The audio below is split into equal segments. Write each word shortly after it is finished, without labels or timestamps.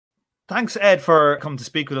Thanks, Ed, for coming to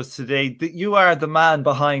speak with us today. You are the man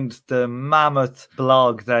behind the mammoth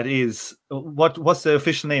blog that is, what's the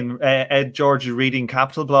official name? Ed George's Reading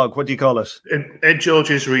Capital blog. What do you call it? Ed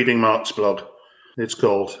George's Reading Marx blog, it's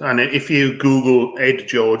called. And if you Google Ed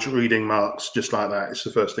George Reading Marx, just like that, it's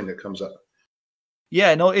the first thing that comes up.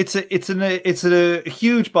 Yeah, no, it's a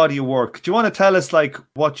huge body of work. Do you want to tell us like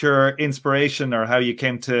what your inspiration or how you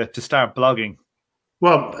came to start blogging?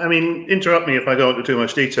 Well, I mean, interrupt me if I go into too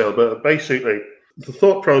much detail, but basically the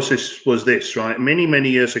thought process was this, right? Many, many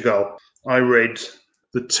years ago, I read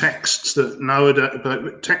the texts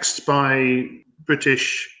texts by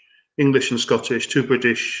British, English and Scottish, two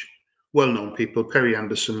British well-known people, Perry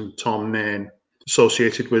Anderson, Tom Nairn,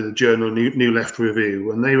 associated with the journal New Left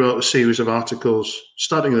Review, and they wrote a series of articles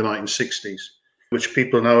starting in the 1960s, which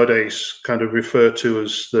people nowadays kind of refer to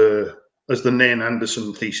as the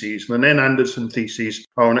Nairn-Anderson theses. And the Nairn-Anderson theses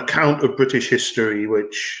are an account of British history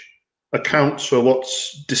which accounts for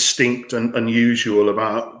what's distinct and unusual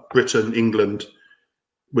about Britain, England,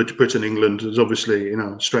 which Britain, England is obviously,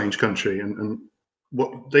 a strange country, and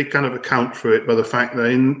what they kind of account for it by the fact that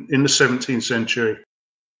in the 17th century,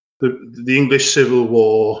 the English Civil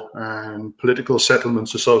War and political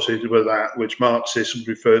settlements associated with that, which Marxists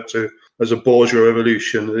referred to as a bourgeois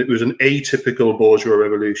revolution. It was an atypical bourgeois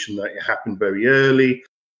revolution, that it happened very early.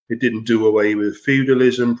 It didn't do away with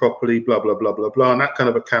feudalism properly, blah, blah, blah, blah, blah. And that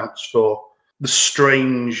kind of accounts for the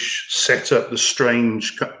strange setup, the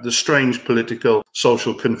strange political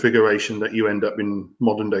social configuration that you end up in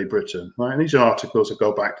modern day Britain, right? And these are articles that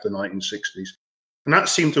go back to the 1960s. And that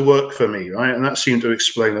seemed to work for me, right? And that seemed to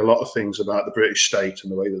explain a lot of things about the British state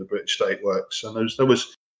and the way that the British state works. And that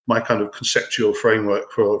was my kind of conceptual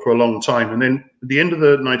framework for a long time. And then at the end of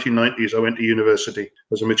the 1990s, I went to university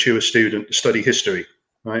as a mature student to study history,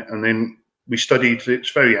 right? And then we studied,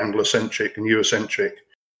 it's very Anglocentric and Eurocentric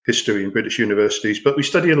history in British universities, but we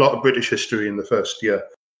studied a lot of British history in the first year.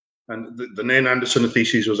 And the Nairn-Anderson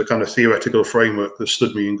thesis was a kind of theoretical framework that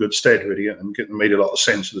stood me in good stead, really, and made a lot of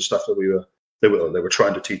sense of the stuff that they were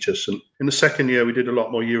trying to teach us. And in the second year, we did a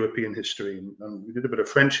lot more European history, and we did a bit of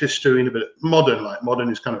French history and a bit of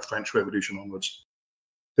modern is kind of French Revolution onwards.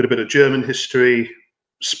 Did a bit of German history,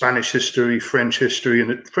 Spanish history, French history,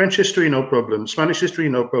 and French history, no problem. Spanish history,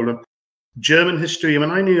 no problem. German history, I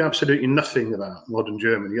mean, I knew absolutely nothing about modern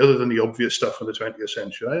Germany other than the obvious stuff from the 20th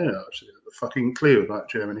century. I didn't know absolutely a fucking clue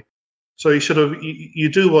about Germany. So you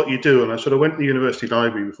do what you do, and I sort of went to the university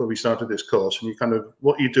library before we started this course, and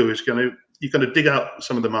what you do is you kind of dig out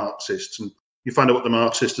some of the Marxists, and you find out what the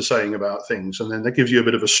Marxists are saying about things, and then that gives you a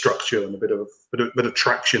bit of a structure and a bit of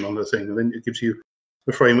traction on the thing, and then it gives you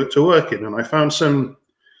a framework to work in. And I found some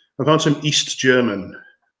East German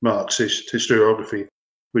Marxist historiography,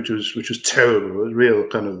 which was terrible. It was real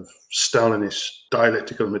kind of Stalinist,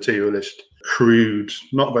 dialectical materialist, crude,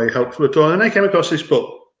 not very helpful at all. And I came across this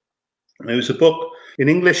book. It was a book, in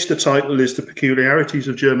English, the title is The Peculiarities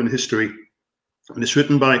of German History. And it's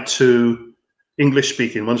written by two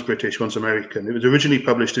English-speaking, one's British, one's American. It was originally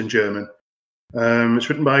published in German. It's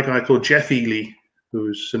written by a guy called Jeff Ely,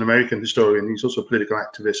 who's an American historian. He's also a political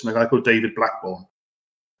activist, and a guy called David Blackburn,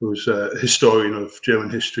 who's a historian of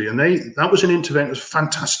German history. And that was an intervention, it was a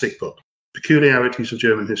fantastic book, Peculiarities of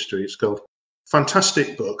German History, it's called.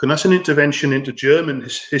 Fantastic book, and that's an intervention into German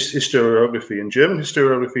historiography. And German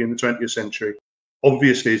historiography in the 20th century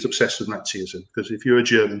obviously is obsessed with Nazism, because if you're a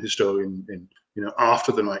German historian in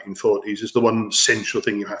after the 1940s, is the one central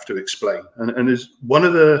thing you have to explain. And is one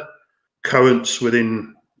of the currents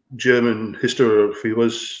within German historiography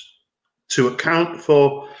was to account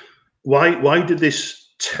for why did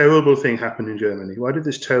this terrible thing happen in Germany? Why did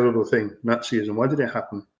this terrible thing, Nazism, why did it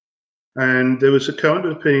happen? And there was a current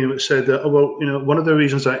of opinion that said that, one of the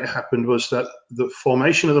reasons that it happened was that the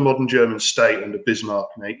formation of the modern German state under Bismarck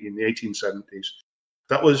in the 1870s,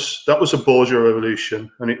 that was a bourgeois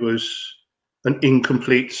revolution, and it was an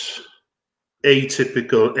incomplete,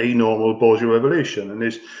 atypical, anormal bourgeois revolution.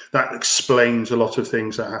 And that explains a lot of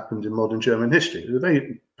things that happened in modern German history. It's a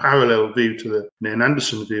very parallel view to the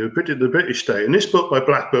Nairn-Anderson view of the British state. And this book by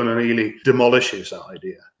Blackburn and Ely demolishes that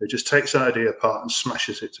idea. It just takes that idea apart and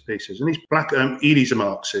smashes it to pieces. And Ely's a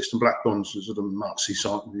Marxist, and Blackburn's a sort of Marxist,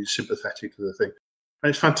 he's sympathetic to the thing.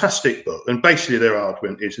 And it's a fantastic book. And basically their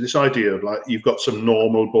argument is this idea of you've got some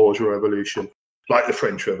normal bourgeois revolution, like the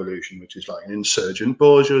French Revolution, which is like an insurgent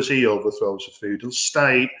bourgeoisie, overthrows a feudal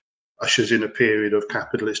state, ushers in a period of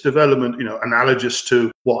capitalist development, analogous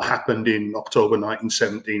to what happened in October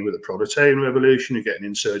 1917 with the proletarian revolution. You get an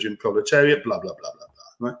insurgent proletariat, blah, blah, blah, blah,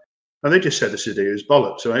 blah, right? And they just said this idea is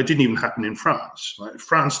bollocks. So it didn't even happen in France, right? In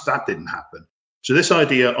France, that didn't happen. So this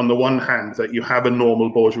idea, on the one hand, that you have a normal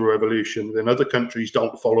bourgeois revolution, then other countries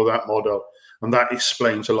don't follow that model, and that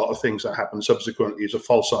explains a lot of things that happen subsequently, is a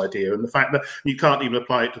false idea. And the fact that you can't even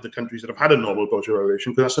apply it to the countries that have had a normal bourgeois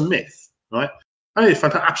revolution, because that's a myth, right? And it's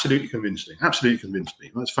absolutely convincing, absolutely convinced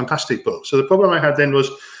me. That's a fantastic book. So the problem I had then was,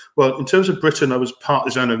 well, in terms of Britain, I was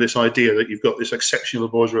partisan of this idea that you've got this exceptional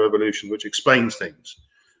bourgeois revolution which explains things.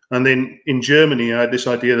 And then in Germany, I had this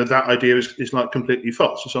idea that that idea is like completely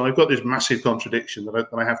false. So I've got this massive contradiction that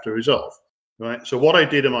I have to resolve, right? So what I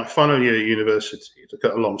did in my final year at university, to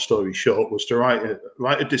cut a long story short, was to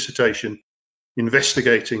write a dissertation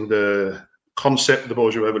investigating the concept of the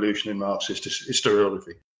bourgeois revolution in Marxist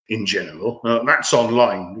historiography in general. That's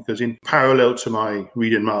online, because in parallel to my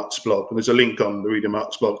Reading Marx blog, and there's a link on the Reading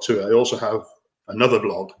Marx blog too, I also have another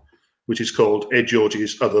blog, which is called Ed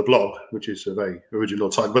George's Other Blog, which is a very original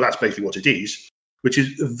title, but that's basically what it is, which is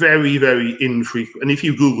very, very infrequent. And if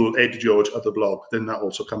you Google Ed George Other Blog, then that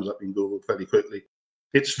also comes up in Google fairly quickly.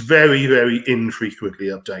 It's very, very infrequently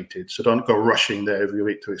updated, so don't go rushing there every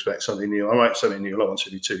week to expect something new. I write something new once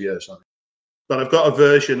every 2 years. But I've got a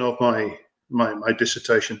version of my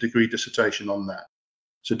dissertation, degree dissertation on that.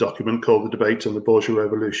 It's a document called The Debate on the Bourgeois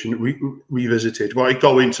Revolution, Revisited, where I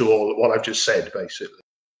go into all what I've just said, basically.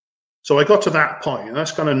 So I got to that point, and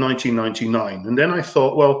that's kind of 1999. And then I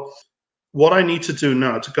thought, well, what I need to do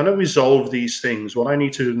now to kind of resolve these things, what I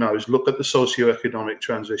need to do now is look at the socio-economic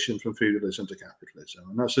transition from feudalism to capitalism.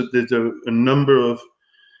 And there's a number of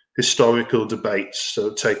historical debates that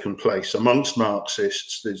have taken place amongst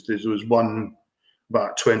Marxists. There was one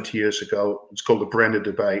about 20 years ago. It's called the Brenner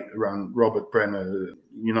debate, around Robert Brenner,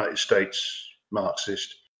 United States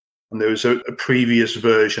Marxist. And there was a previous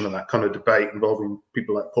version of that kind of debate involving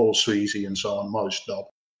people like Paul Sweezy and so on, Morris Dobb,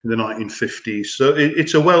 in the 1950s. So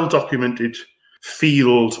it's a well-documented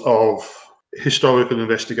field of historical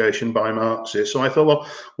investigation by Marxists. So I thought, well,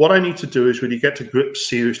 what I need to do is really get to grips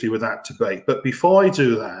seriously with that debate. But before I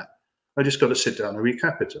do that, I just got to sit down and read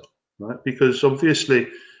Capital, right? Because obviously,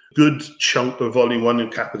 good chunk of Volume 1 in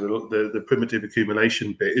Capital, the primitive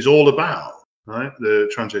accumulation bit, is all about, right, the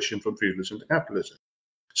transition from feudalism to capitalism.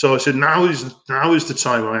 So I said, now is the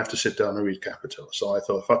time when I have to sit down and read Capital. So I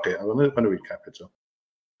thought, fuck it, I'm going to read Capital.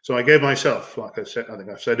 So I gave myself, like I said, I think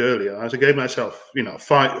I've said earlier, I gave myself,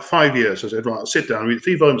 5 years. I said, right, I'll sit down, read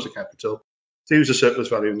 3 volumes of Capital, Theories of Surplus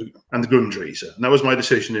Value and the Grundrisse. And that was my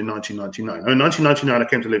decision in 1999. In 1999, I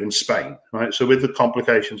came to live in Spain, right? So with the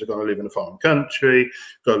complications of going to live in a foreign country,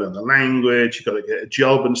 got to learn the language, you've got to get a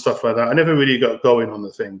job and stuff like that. I never really got going on the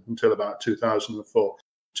thing until about 2004.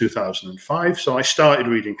 2005. So I started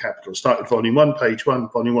reading Capital, started Volume 1, page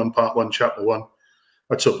 1, Volume 1, Part 1, Chapter 1.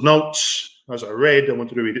 I took notes as I read. I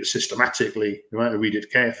wanted to read it systematically, right? I read it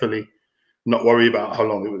carefully, not worry about how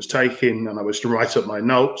long it was taking. And I was to write up my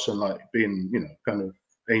notes and like being, kind of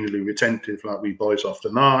anally retentive like we boys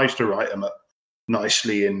often are. I used to write them up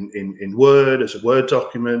nicely in Word, as a Word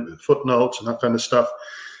document with footnotes and that kind of stuff.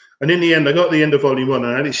 And in the end, I got to the end of Volume 1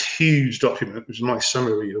 and I had this huge document, which is my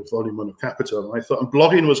summary of Volume 1 of Capital. And I thought, and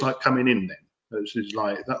blogging was like coming in then.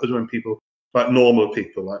 That was when people, like normal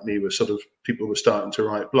people like me, people were starting to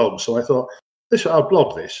write blogs. So I thought, I'll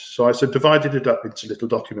blog this. So I divided it up into little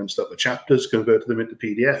documents that were chapters, converted them into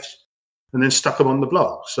PDFs, and then stuck them on the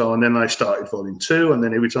blog. And then I started Volume 2, and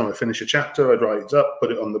then every time I finish a chapter, I'd write it up,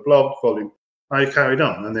 put it on the blog, I carried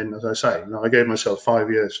on. And then, as I say, I gave myself 5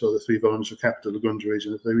 years for the 3 volumes of Capital, the Grundrisse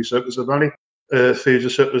and the Theory of Surplus Value. Theories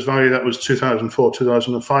of Surplus Value, that was 2004,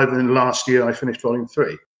 2005. And then last year, I finished Volume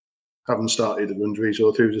 3. Haven't started the Grundrisse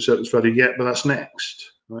or Theories of Surplus Value yet, but that's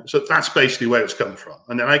next. Right? So that's basically where it's come from.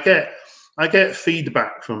 And then I get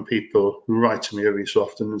feedback from people who write to me every so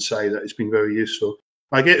often and say that it's been very useful.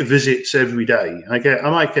 I get visits every day.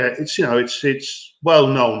 It's well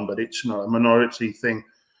known, but it's not a minority thing.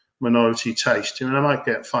 Minority taste. I might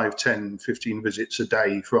get 5, 10, 15 visits a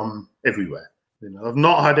day from everywhere. I've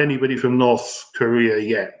not had anybody from North Korea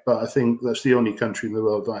yet, but I think that's the only country in the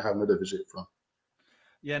world that I haven't had a visit from.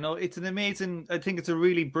 Yeah, no, it's an amazing, I think it's a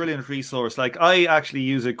really brilliant resource. Like, I actually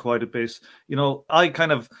use it quite a bit. I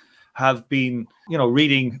kind of have been,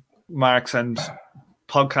 reading Marx and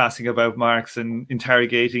podcasting about Marx and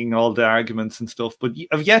interrogating all the arguments and stuff, but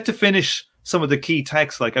I've yet to finish some of the key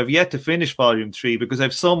texts. Like, I've yet to finish Volume 3 because I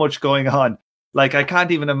have so much going on. Like, I can't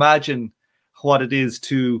even imagine what it is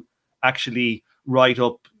to actually write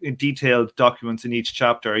up in detailed documents in each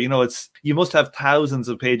chapter. You must have thousands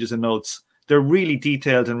of pages of notes. They're really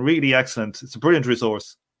detailed and really excellent. It's a brilliant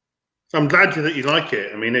resource. I'm glad that you like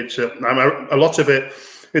it. I mean, it's a lot of it.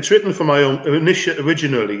 It's written for my own.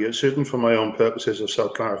 Originally, it's written for my own purposes of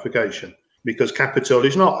self-clarification, because Capital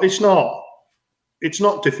is not. It's not it's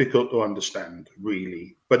not difficult to understand,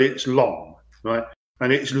 really, but it's long, right?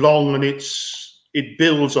 And it's long, and it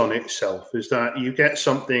builds on itself. Is that you get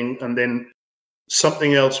something, and then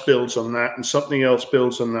something else builds on that, and something else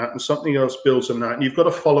builds on that, and something else builds on that, and you've got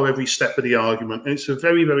to follow every step of the argument. And it's a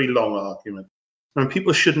very, very long argument, and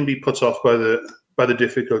people shouldn't be put off by the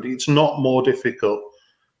difficulty. It's not more difficult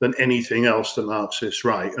than anything else the Marxists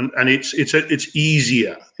write, and it's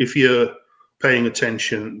easier if you're paying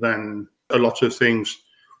attention than a lot of things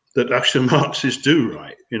that actually Marxists do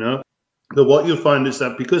write. But what you'll find is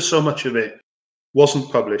that because so much of it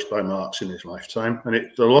wasn't published by Marx in his lifetime, and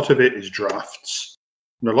a lot of it is drafts,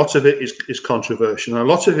 and a lot of it is controversial, and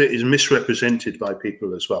a lot of it is misrepresented by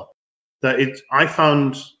people as well. I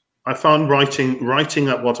found writing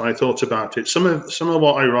up what I thought about it. Some of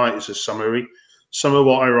what I write is a summary. Some of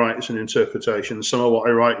what I write is an interpretation. Some of what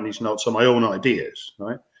I write in these notes are my own ideas,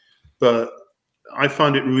 right? But I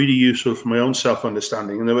found it really useful for my own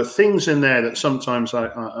self-understanding. And there were things in there that sometimes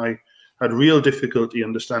I had real difficulty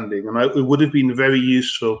understanding. And it would have been very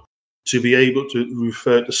useful to be able to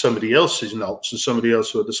refer to somebody else's notes and somebody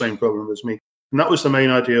else who had the same problem as me. And that was the main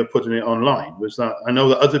idea of putting it online, was that I know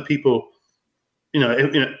that other people,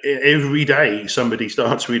 every day somebody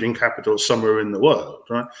starts reading Capital somewhere in the world,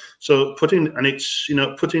 right? So putting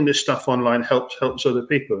this stuff online helps other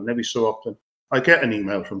people. And every so often I get an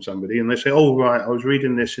email from somebody and they say, "Oh, right, I was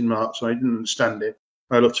reading this in Marx and I didn't understand it.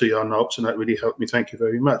 I looked at your notes and that really helped me. Thank you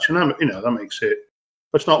very much." And that makes it.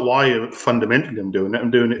 That's not why fundamentally I'm doing it.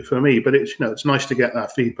 I'm doing it for me, but it's nice to get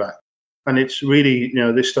that feedback, and it's really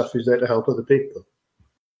this stuff is there to help other people.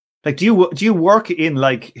 Like, do you work in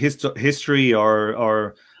like history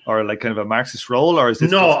or like kind of a Marxist role, or is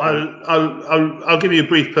this? No, I'll give you a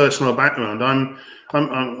brief personal background. I'm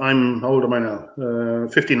how old am I now?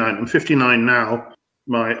 59. I'm 59 now.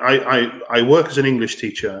 I work as an English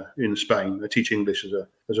teacher in Spain. I teach English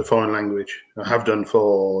as a foreign language. I have done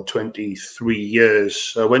for 23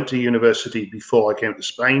 years. I went to university before I came to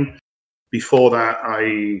Spain. Before that,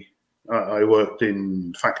 I worked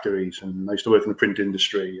in factories, and I used to work in the print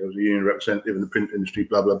industry. I was a union representative in the print industry,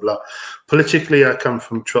 blah, blah, blah. Politically, I come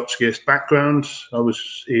from Trotskyist background. I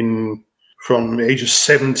was from the age of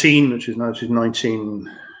 17, which is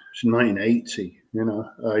 1980,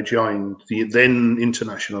 I joined the then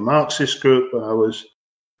International Marxist Group,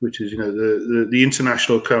 which is, the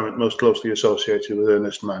international current most closely associated with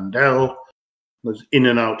Ernest Mandel. I was in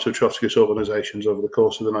and out of Trotskyist organizations over the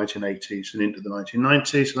course of the 1980s and into the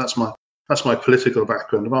 1990s. And that's my political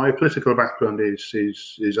background. My political background is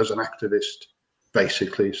as an activist,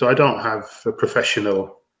 basically. So I don't have a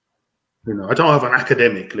professional, I don't have an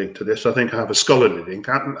academic link to this. I think I have a scholarly link.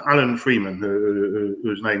 Alan Freeman,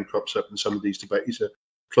 whose name crops up in some of these debates, he's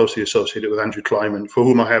closely associated with Andrew Kleiman, for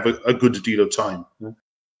whom I have a good deal of time.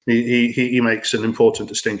 He makes an important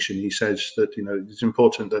distinction. He says that it's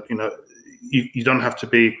important that you don't have to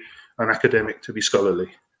be an academic to be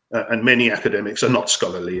scholarly, and many academics are not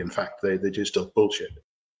scholarly. In fact, they just do bullshit.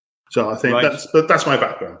 So I think that's my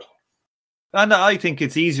background. And I think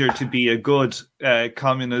it's easier to be a good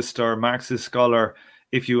communist or Marxist scholar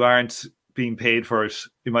if you aren't being paid for it.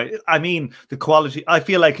 The quality. I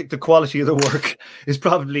feel like the quality of the work is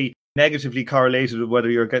probably negatively correlated with whether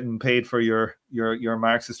you're getting paid for your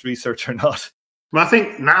Marxist research or not. I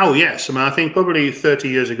think now, yes. I think probably 30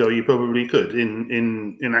 years ago, you probably could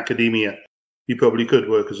in academia. You probably could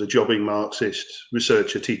work as a jobbing Marxist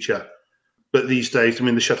researcher, teacher. But these days,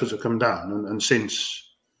 the shutters have come down, and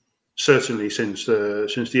certainly since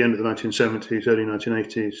the end of the 1970s, early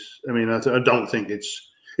 1980s. I don't think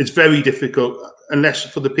it's very difficult, unless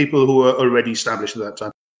for the people who are already established at that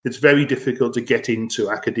time. It's very difficult to get into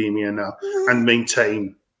academia now and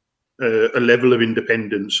maintain a level of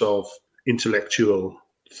independence of intellectual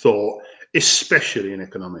thought, especially in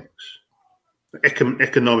economics.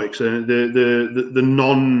 Economics, the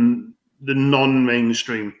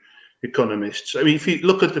non-mainstream economists. If you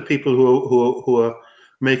look at the people who are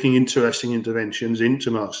making interesting interventions into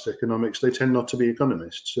Marxist economics, they tend not to be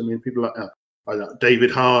economists. People like David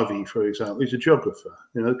Harvey, for example, he's a geographer.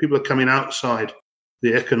 People are coming outside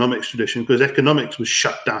the economics tradition because economics was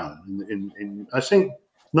shut down in I think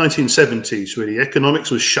 1970s. Really, economics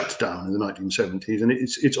was shut down in the 1970s, and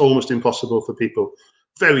it's almost impossible for people,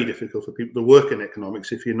 very difficult for people to work in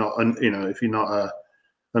economics if you're not a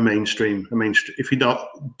mainstream, if you're not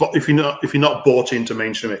bought into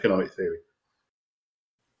mainstream economic theory.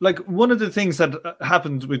 Like, one of the things that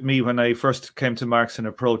happened with me when I first came to Marx and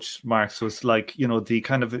approached Marx was the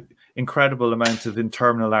kind of incredible amount of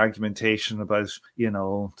internal argumentation about,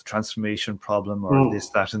 the transformation problem or this,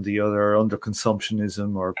 that, and the other, under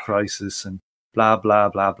consumptionism or crisis and blah, blah,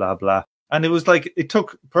 blah, blah, blah. And it was like, it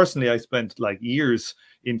took, personally, I spent like years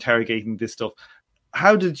interrogating this stuff.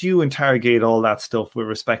 How did you interrogate all that stuff with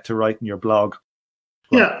respect to writing your blog?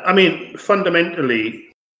 Well, yeah, I mean,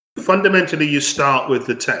 fundamentally, you start with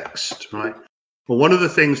the text, right? Well, one of the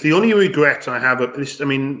things, the only regret I have of this, I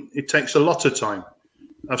mean, it takes a lot of time.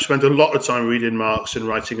 I've spent a lot of time reading Marx and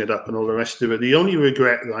writing it up and all the rest of it. The only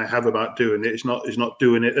regret that I have about doing it is not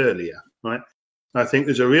doing it earlier, right? I think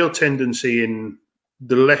there's a real tendency in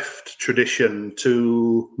the left tradition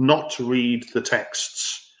to not read the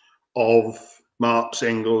texts of Marx,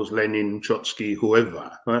 Engels, Lenin, Trotsky,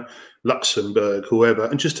 whoever, right? Luxemburg, whoever,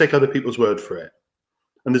 and just take other people's word for it.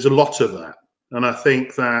 And there's a lot of that. And I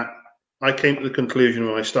think that I came to the conclusion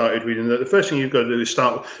when I started reading that the first thing you've got to do is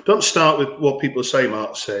don't start with what people say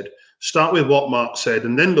Marx said. Start with what Marx said,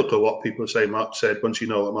 and then look at what people say Marx said once you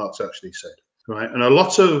know what Marx actually said, right? And a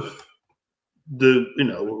lot of the,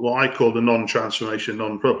 what I call the non-transformation,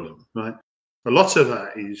 non-problem, right? A lot of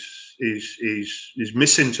that is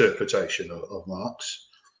misinterpretation of Marx.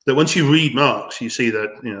 That once you read Marx, you see that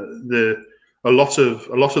a lot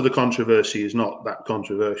of the controversy is not that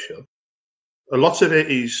controversial. A lot of it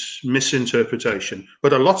is misinterpretation,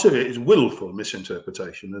 but a lot of it is willful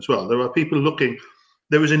misinterpretation as well. There are people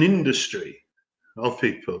there is an industry of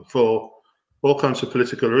people for all kinds of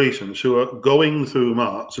political reasons who are going through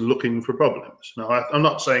Marx and looking for problems. Now, I'm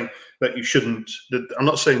not saying that I'm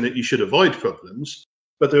not saying that you should avoid problems,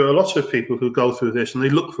 but there are lots of people who go through this and they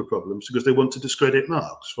look for problems because they want to discredit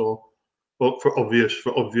Marx for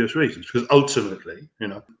obvious reasons. Because ultimately,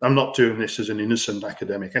 I'm not doing this as an innocent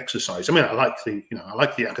academic exercise. I mean, I like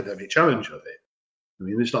the academic challenge of it. I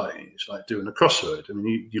mean, it's like doing a crossword. I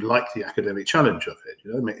mean, you like the academic challenge of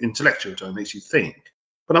it. Intellectual time makes you think.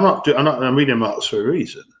 But I'm reading Marx for a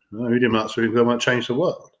reason. I'm reading Marx for a reason. I want to change the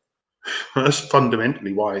world. That's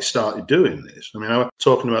fundamentally why I started doing this. I mean, I was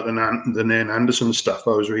talking about the Nairn Anderson stuff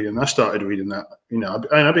I was reading. I started reading that.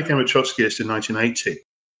 I became a Trotskyist in 1980.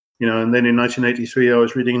 And then in 1983, I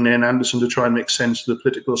was reading Nairn Anderson to try and make sense of the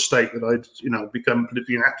political state that I'd, become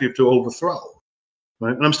politically inactive to overthrow.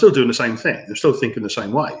 Right? And I'm still doing the same thing. I'm still thinking the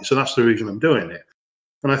same way. So that's the reason I'm doing it.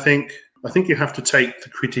 And I think you have to take the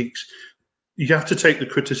critiques. You have to take the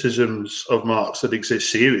criticisms of Marx that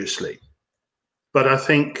exist seriously. But I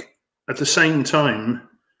think at the same time,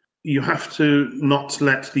 you have to not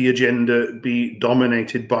let the agenda be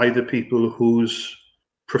dominated by the people whose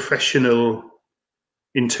professional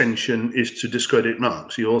intention is to discredit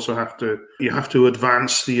Marx. You also have to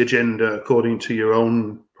advance the agenda according to your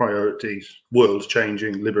own priorities,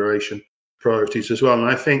 world-changing liberation priorities as well.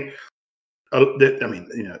 And I think,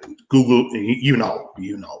 Google,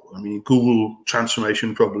 Google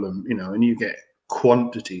transformation problem, and you get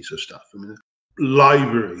quantities of stuff. I mean,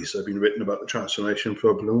 libraries have been written about the transformation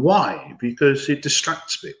problem. Why? Because it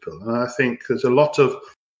distracts people. And I think there's a lot of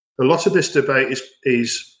this debate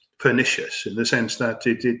is pernicious in the sense that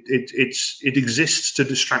it exists to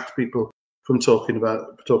distract people from talking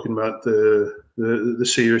about the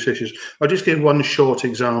serious issues. I'll just give one short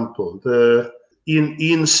example.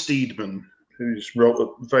 Ian Steedman, who's wrote a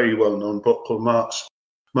very well-known book called Marx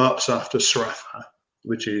After Sraffa,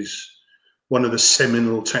 which is one of the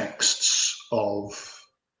seminal texts of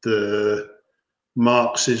the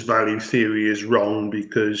Marx's value theory is wrong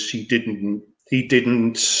because he didn't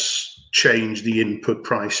change the input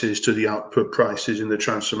prices to the output prices in the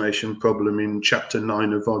transformation problem in chapter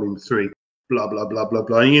 9 of volume 3, blah, blah, blah, blah,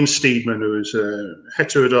 blah. Ian Steedman, who is a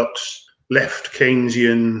heterodox left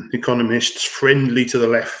Keynesian economist, friendly to the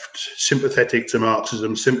left, sympathetic to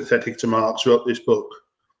Marxism, sympathetic to Marx, wrote this book,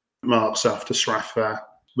 Marx After Sraffa,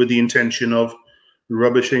 with the intention of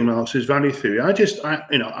rubbishing Marx's value theory. I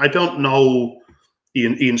don't know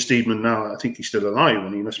Ian Steedman now. I think he's still alive,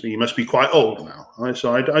 and he must be quite old now. Right?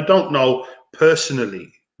 So I don't know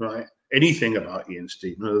personally, right, anything about Ian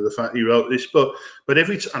Steedman other than the fact he wrote this book. But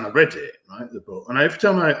and I read it, right, the book, and every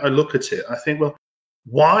time I look at it, I think, well,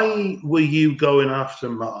 why were you going after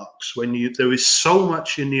Marx when there is so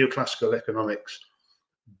much in neoclassical economics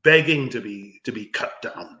begging to be cut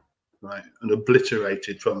down, right, and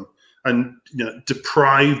obliterated from, and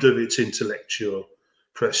deprived of its intellectual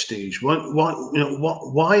prestige? Why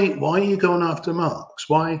are you going after Marx?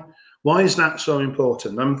 Why is that so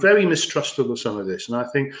important? I'm very mistrustful of some of this, and I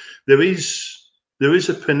think there is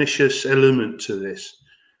a pernicious element to this,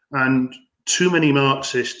 and too many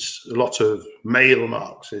Marxists, a lot of male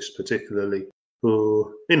Marxists particularly,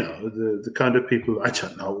 who the kind of people, I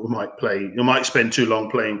don't know, who might spend too long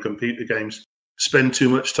playing computer games, spend too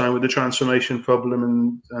much time with the transformation problem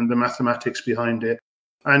and the mathematics behind it.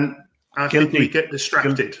 And I think we get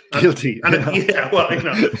distracted. Guilty.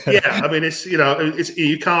 Yeah. I mean, it's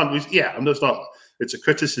you can't. Yeah, I'm just not. It's a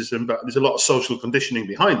criticism, but there's a lot of social conditioning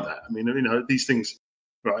behind that. I mean, these things,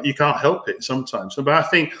 right? You can't help it sometimes. But I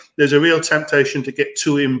think there's a real temptation to get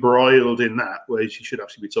too embroiled in that, whereas you should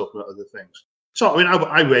actually be talking about other things. So, I mean,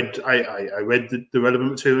 I read the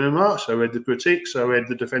relevant material in Marx. I read the critiques. I read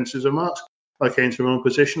the defences of Marx. I came to my own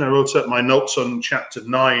position. I wrote up my notes on chapter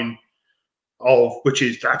 9.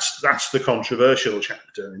 That's the controversial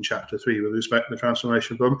chapter in chapter 3 with respect to the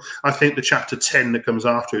transformation problem. I think the chapter 10 that comes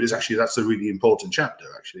after it that's the really important chapter,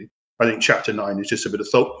 actually. I think chapter 9 is just a bit of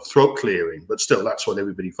throat clearing, but still that's what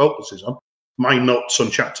everybody focuses on. My notes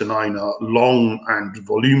on chapter 9 are long and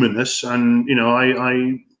voluminous, and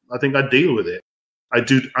I think I deal with it. I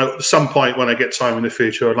do at some point when I get time in the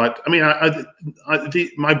future. My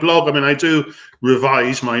blog. I mean, I do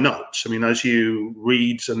revise my notes. I mean, as you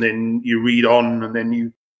read and then you read on and then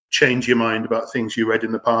you change your mind about things you read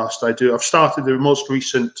in the past. I've started the most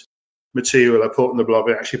recent material I put on the blog.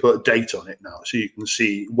 I actually put a date on it now, so you can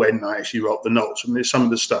see when I actually wrote the notes. And there's some of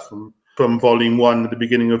the stuff from volume 1, at the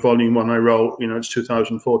beginning of volume 1, I wrote. It's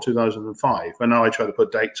 2004, 2005, and now I try to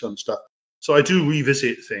put dates on stuff. So I do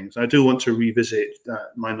revisit things. I do want to revisit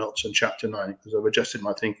my notes on chapter 9 because I've adjusted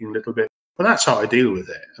my thinking a little bit. But that's how I deal with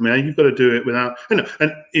it. I mean, you've got to do it without,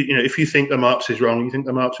 if you think that Marx is wrong, you think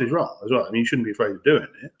that Marx is wrong as well. I mean, you shouldn't be afraid of doing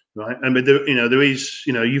it, right? And but there is,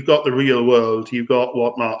 you've got the real world, you've got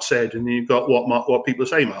what Marx said, and you've got what people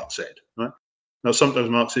say Marx said, right? Now, sometimes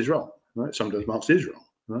Marx is wrong, right? Sometimes Marx is wrong,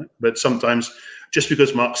 right? But sometimes just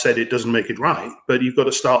because Marx said it doesn't make it right, but you've got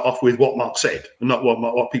to start off with what Marx said and not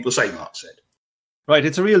what people say Marx said. Right.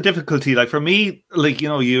 It's a real difficulty. Like for me,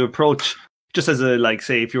 you approach just as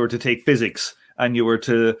say if you were to take physics and you were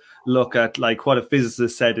to look at what a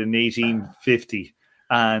physicist said in 1850,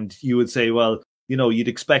 and you would say, well, you'd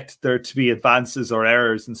expect there to be advances or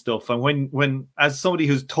errors and stuff. And when as somebody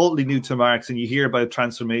who's totally new to Marx and you hear about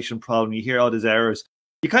transformation problem, you hear all his errors,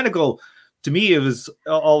 you kind of go, to me, it was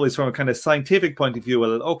always from a kind of scientific point of view.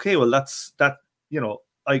 Well, okay, well,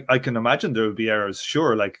 I can imagine there would be errors.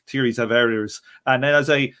 Sure, theories have errors. And then as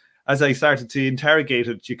I started to interrogate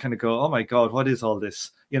it, you kind of go, oh my God, what is all this?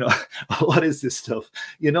 What is this stuff?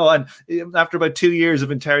 And after about 2 years of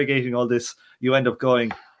interrogating all this, you end up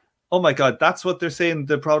going, oh my God, that's what they're saying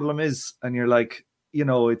the problem is. And you're like,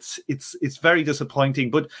 it's very disappointing,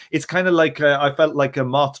 but it's kind of like I felt like a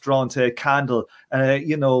moth drawn to a candle,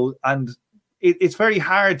 and it's very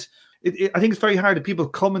hard. I think it's very hard that people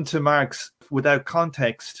come into Marx without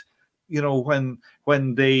context,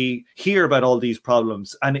 when they hear about all these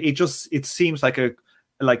problems, and it seems like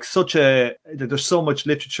there's so much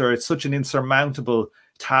literature. It's such an insurmountable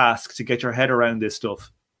task to get your head around this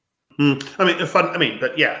stuff.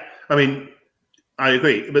 I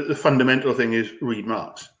agree, but the fundamental thing is read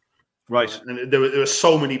Marx. Right. And there are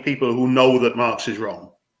so many people who know that Marx is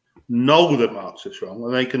wrong,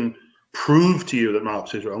 and they can prove to you that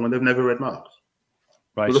Marx is wrong when they've never read Marx.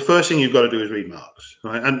 Right. Well, the first thing you've got to do is read Marx.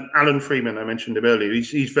 Right? And Alan Freeman, I mentioned him earlier,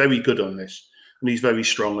 he's very good on this, and he's very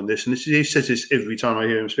strong on this. And he says this every time I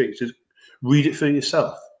hear him speak. He says, read it for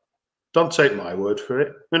yourself. Don't take my word for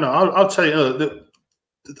it. I'll tell you that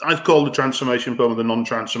I've called the transformation problem the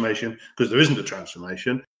non-transformation because there isn't a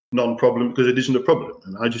transformation, non-problem because it isn't a problem.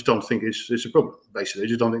 And I just don't think it's a problem, basically. I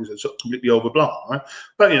just don't think it's completely overblown, right?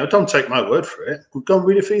 But, don't take my word for it. Go and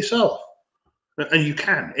read it for yourself. And you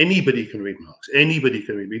can. Anybody can read Marx. Anybody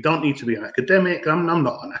can read. You don't need to be an academic. I'm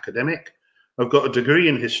not an academic. I've got a degree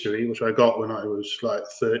in history, which I got when I was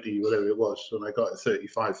 30, whatever it was. When I got it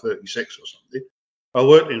 35, 36 or something. I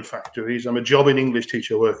worked in factories. I'm a jobbing English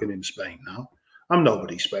teacher working in Spain now. I'm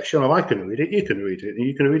nobody special. I can read it. You can read it. And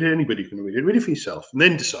you can read it. Anybody can read it. Read it for yourself and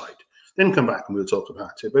then decide. Then come back and we'll talk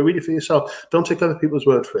about it. But read it for yourself. Don't take other people's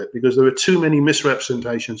word for it because there are too many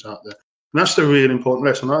misrepresentations out there. And that's the real important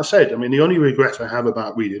lesson. Like I said, the only regret I have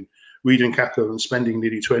about reading Capital and spending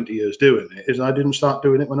nearly 20 years doing it is I didn't start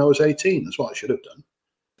doing it when I was 18. That's what I should have done.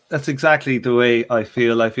 That's exactly the way I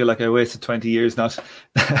feel. I feel like I wasted 20 years not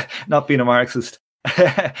being a Marxist.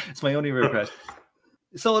 It's my only regret.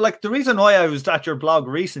 So, the reason why I was at your blog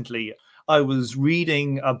recently, I was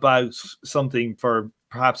reading about something for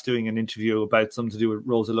perhaps doing an interview about something to do with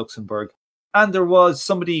Rosa Luxemburg. And there was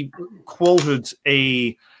somebody quoted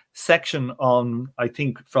a section on, I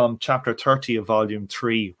think, from chapter 30 of volume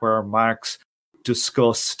 3, where Marx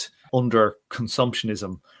discussed under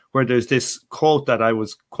consumptionism, where there's this quote that I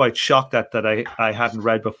was quite shocked at that I hadn't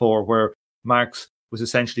read before, where Marx was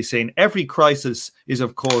essentially saying every crisis is,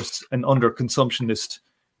 of course, an under-consumptionist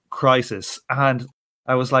crisis. And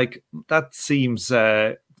I was like, that seems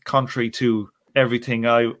contrary to everything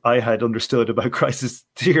I had understood about crisis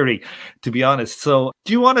theory, to be honest. So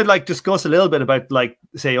do you want to like discuss a little bit about like,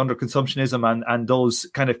 say, underconsumptionism and those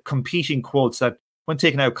kind of competing quotes that when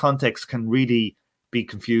taken out of context can really be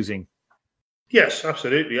confusing? Yes,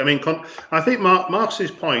 absolutely. I mean, I think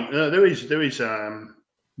Marx's point, there is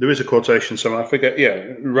a quotation somewhere, I forget,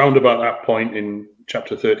 round about that point in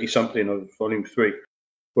chapter 30 something of volume 3,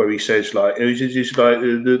 where he says like it's like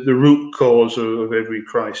the root cause of every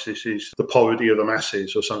crisis is the poverty of the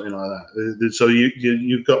masses or something like that. So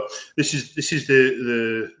you've got this is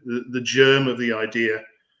the germ of the idea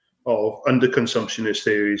of underconsumptionist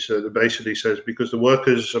theories that basically says because the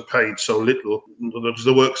workers are paid so little,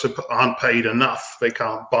 the workers aren't paid enough, they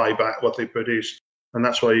can't buy back what they produce, and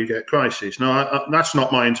that's why you get crises. Now, that's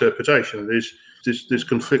not my interpretation. There's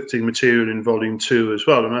conflicting material in volume 2 as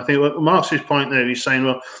well, and I think Marx's point there, he's saying,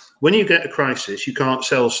 well, when you get a crisis, you can't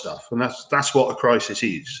sell stuff, and that's what a crisis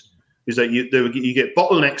is that you get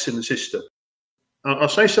bottlenecks in the system. I'll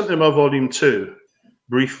say something about volume 2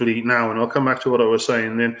 briefly now, and I'll come back to what I was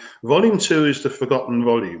saying then. Volume 2 is the forgotten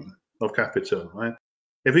volume of Capital, right?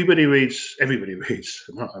 Everybody reads. I mean,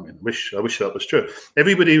 I wish that was true.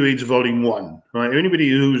 Everybody reads volume 1, right? Anybody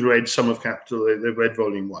who's read some of Capital, they've read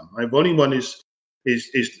volume 1, right? Volume 1 is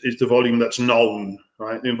the volume that's known,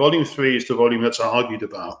 right? And volume 3 is the volume that's argued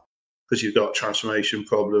about, because you've got transformation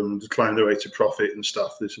problem, decline the rate of profit and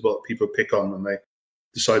stuff. This is what people pick on when they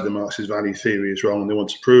decide the Marxist value theory is wrong and they want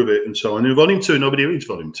to prove it and so on. In volume 2, nobody reads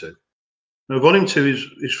volume 2. Now, volume 2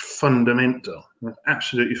 is fundamental,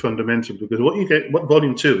 absolutely fundamental, because what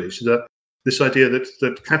volume 2 is that this idea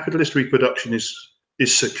that capitalist reproduction is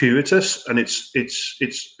circuitous and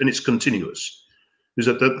it's continuous. Is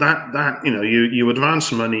that you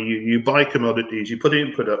advance money, you buy commodities, you put it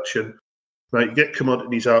in production, right? You get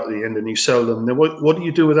commodities out at the end and you sell them. Then what do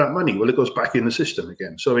you do with that money? Well, it goes back in the system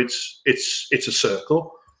again. So it's a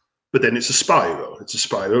circle, but then it's a spiral. It's a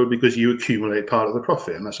spiral because you accumulate part of the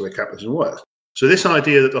profit, and that's the way capitalism works. So this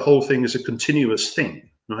idea that the whole thing is a continuous thing,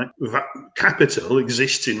 right? Capital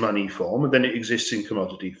exists in money form, and then it exists in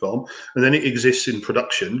commodity form, and then it exists in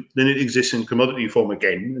production, then it exists in commodity form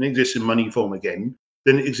again, then it exists in money form again,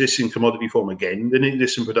 then it exists in commodity form again, then it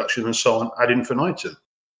exists in production, and so on ad infinitum.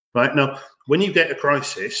 Right now, when you get a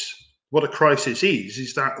crisis, what a crisis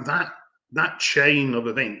is that chain of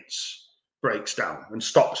events breaks down and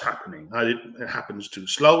stops happening. It happens too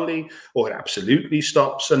slowly, or it absolutely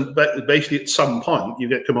stops. And basically, at some point, you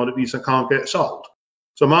get commodities that can't get sold.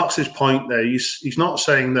 So Marx's point there, he's not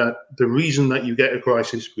saying that the reason that you get a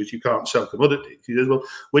crisis is because you can't sell commodities. He says, well,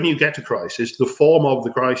 when you get a crisis, the form of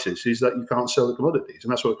the crisis is that you can't sell the commodities,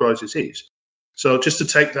 and that's what a crisis is. So just to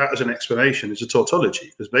take that as an explanation is a tautology,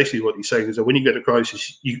 because basically what he's saying is that when you get a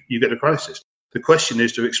crisis, you get a crisis. The question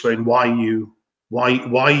is to explain why you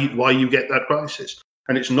get that crisis.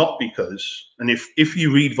 And it's not because, and if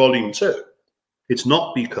you read volume 2, it's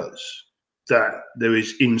not because that there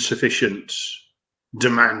is insufficient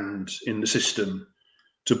demand in the system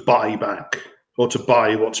to buy back or to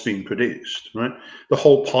buy what's being produced, right? The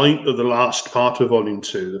whole point of the last part of volume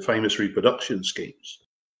 2, the famous reproduction schemes,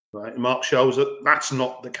 right? Marx shows that that's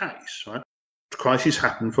not the case, right? Crises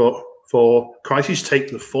happen for crises take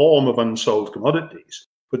the form of unsold commodities,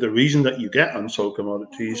 but the reason that you get unsold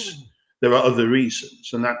commodities, there are other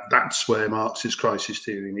reasons, and that's where Marx's crisis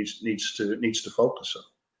theory needs to focus on.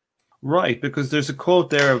 Right, because there's a quote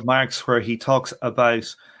there of Marx where he talks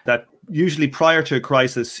about that usually prior to a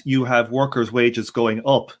crisis, you have workers' wages going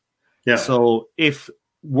up. Yeah. So if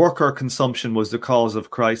worker consumption was the cause of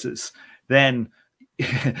crisis, then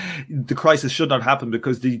the crisis should not happen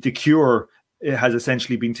because the cure has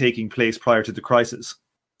essentially been taking place prior to the crisis.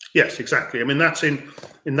 Yes, exactly. I mean, that's in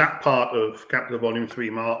that part of Capital Volume 3,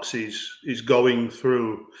 Marx is going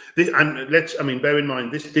through this, and bear in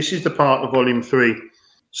mind this is the part of Volume 3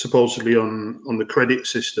 supposedly on the credit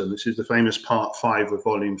system. This is the famous part 5 of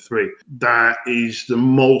Volume 3. That is the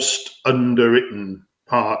most underwritten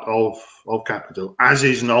part of Capital, as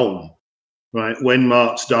is known. Right, when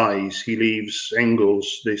Marx dies, he leaves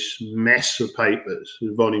Engels this mess of papers,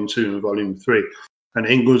 Volume 2 and Volume 3, and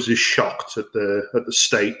Engels is shocked at the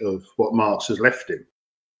state of what Marx has left him.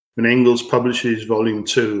 When Engels publishes Volume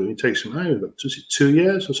 2, it takes him, was it 2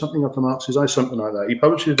 years or something after Marx's eye, something like that. He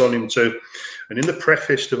publishes Volume 2, and in the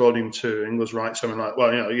preface to Volume 2, Engels writes something like,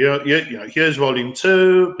 well, here's Volume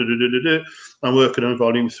 2, I'm working on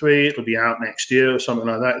Volume 3, it'll be out next year or something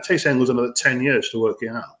like that. It takes Engels another 10 years to work it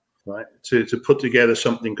out. Right, to put together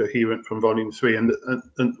something coherent from Volume 3, and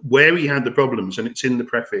where he had the problems, and it's in the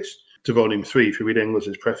preface to Volume 3. If you read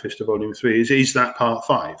Engels' preface to Volume 3, is that part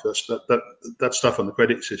 5? That's that stuff on the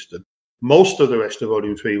credit system. Most of the rest of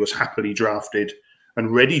Volume 3 was happily drafted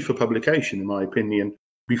and ready for publication, in my opinion,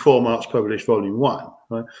 before Marx published Volume 1.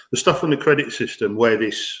 Right? The stuff on the credit system, where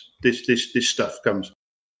this stuff comes,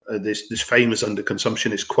 this famous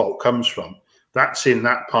underconsumptionist quote comes from, that's in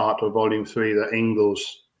that part of Volume 3 that Engels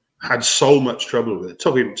had so much trouble with. It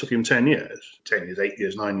took him 10 years, 8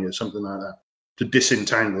 years, 9 years, something like that, to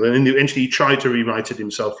disentangle. And eventually he tried to rewrite it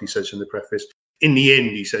himself, he says in the preface. In the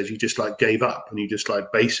end, he says, he just gave up, and he just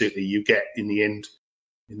basically you get in the end,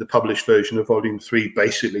 in the published version of Volume 3,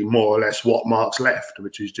 basically more or less what Marx left,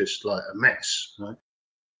 which is just a mess, right?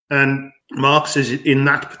 And Marx is in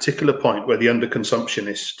that particular point where the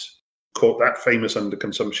underconsumptionist, that famous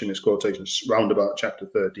underconsumptionist quotation, round about chapter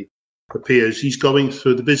 30, appears. He's going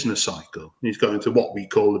through the business cycle. He's going through what we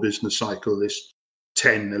call the business cycle, this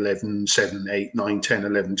 10, 11, 7, 8, 9, 10,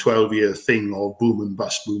 11, 12-year thing of boom and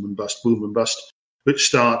bust, boom and bust, boom and bust, which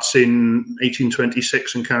starts in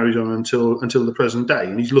 1826 and carries on until the present day.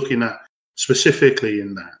 And he's looking at specifically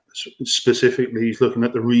he's looking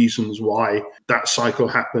at the reasons why that cycle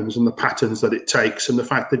happens and the patterns that it takes, and the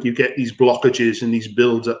fact that you get these blockages and these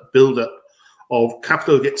build up of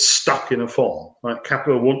capital gets stuck in a form. Right?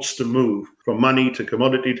 Capital wants to move from money to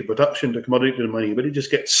commodity to production to commodity to money, but it just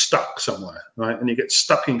gets stuck somewhere, right? And you get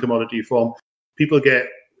stuck in commodity form. People get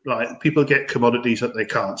commodities that they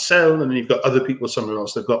can't sell, and then you've got other people somewhere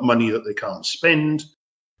else that've got money that they can't spend,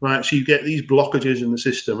 right? So you get these blockages in the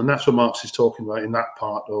system, and that's what Marx is talking about in that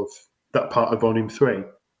part of Volume 3.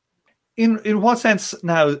 In what sense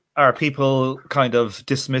now are people kind of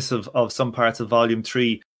dismissive of some parts of Volume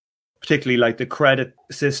 3? Particularly like the credit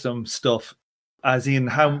system stuff, as in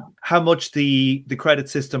how much the credit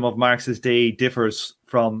system of Marx's day differs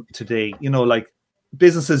from today. Like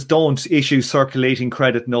businesses don't issue circulating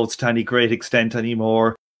credit notes to any great extent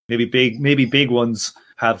anymore. Maybe big ones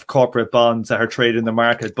have corporate bonds that are traded in the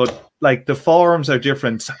market, but like the forms are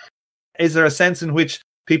different. Is there a sense in which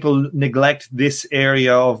people neglect this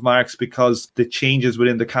area of Marx because the changes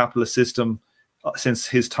within the capitalist system since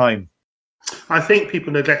his time? I think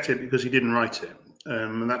people neglect it because he didn't write it,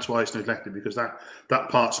 and that's why it's neglected, because that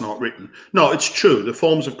part's not written. No, it's true. The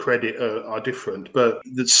forms of credit are different, but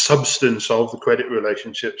the substance of the credit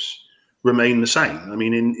relationships remain the same. I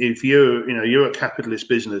mean, if you're a capitalist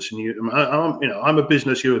business, and I'm a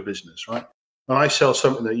business, you're a business, right? And I sell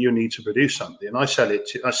something that you need to produce something, and I sell it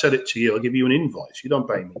to you. I'll give you an invoice. You don't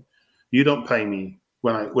pay me. You don't pay me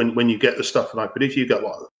when you get the stuff that I produce. You get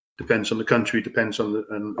what? Depends on the country, depends on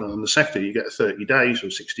the sector. You get 30 days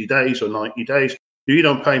or 60 days or 90 days. If you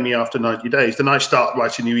don't pay me after 90 days, then I start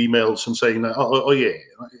writing you emails and saying, oh yeah,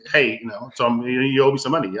 hey, Tom, you owe me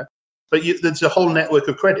some money, yeah? But there's a whole network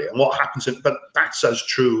of credit. And what happens, but that's as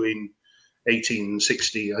true in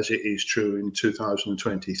 1860 as it is true in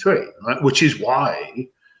 2023, right? Which is why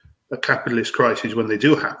a capitalist crisis, when they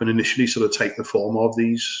do happen, initially sort of take the form of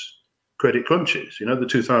these credit crunches. The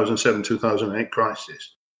 2007, 2008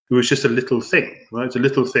 crisis. It was just a little thing, right? It's a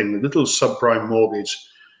little thing, a little subprime mortgage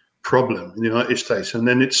problem in the United States, and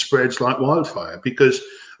then it spreads like wildfire, because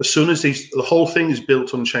as soon as the whole thing is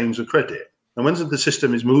built on chains of credit, and when the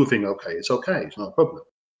system is moving, it's not a problem.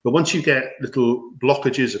 But once you get little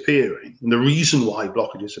blockages appearing, and the reason why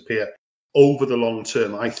blockages appear over the long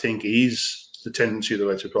term, I think, is the tendency of the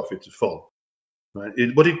rate of profit to fall. Right.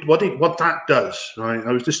 What that does, right?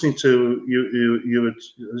 I was listening to you were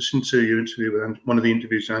listening to your interview with one of the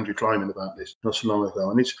interviews with Andrew Kleiman about this not so long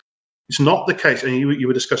ago, and it's not the case. And you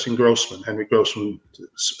were discussing Grossman, Henrik Grossman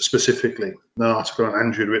specifically, an article that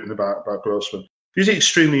Andrew had written about Grossman. These are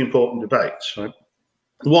extremely important debates, right?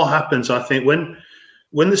 What happens, I think,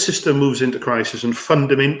 when the system moves into crisis, and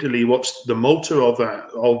fundamentally, what's the motor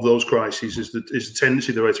of those crises is the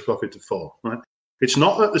tendency of the rate of profit to fall, right? It's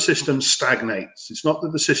not that the system stagnates. It's not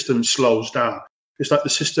that the system slows down. It's like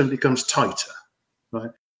the system becomes tighter, right?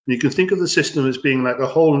 And you can think of the system as being like a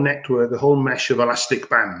whole network, a whole mesh of elastic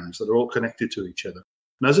bands that are all connected to each other.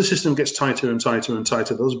 And as the system gets tighter and tighter and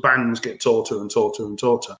tighter, those bands get tauter and tauter and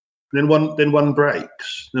tauter. And then one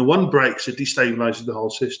breaks. And then one breaks, it destabilizes the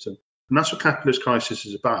whole system. And that's what capitalist crisis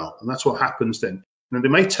is about. And that's what happens then. And they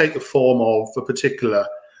may take the form of a particular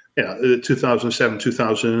 2007,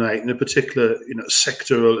 2008, in a particular,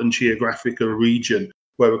 sectoral and geographical region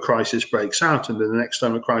where a crisis breaks out, and then the next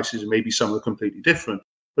time a crisis may be somewhere completely different.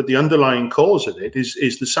 But the underlying cause of it is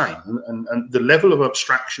the same. And the level of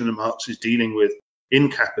abstraction that Marx is dealing with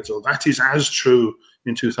in Capital, that is as true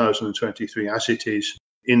in 2023 as it is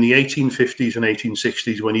in the 1850s and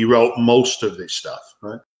 1860s when he wrote most of this stuff,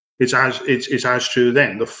 right? It's as true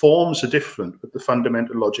then. The forms are different, but the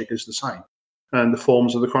fundamental logic is the same. And the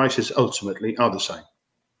forms of the crisis ultimately are the same.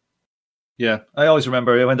 Yeah, I always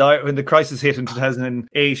remember when the crisis hit in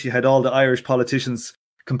 2008, you had all the Irish politicians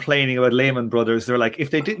complaining about Lehman Brothers. They're like, if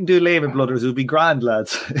they didn't do Lehman Brothers, it would be grand,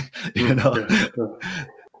 lads. you know. Yeah.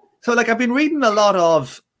 So, like, I've been reading a lot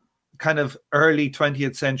of kind of early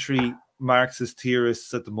 20th century Marxist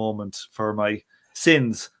theorists at the moment for my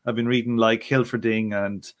sins. I've been reading like Hilferding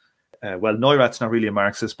and, Neurath's not really a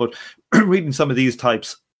Marxist, but reading some of these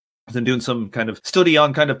types and doing some kind of study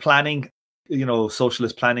on kind of planning,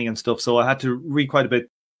 socialist planning and stuff. So I had to read quite a bit.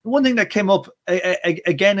 One thing that came up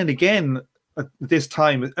again and again at this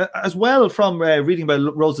time, as well from reading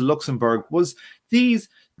about Rosa Luxemburg, was these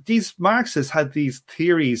Marxists had these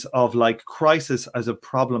theories of like crisis as a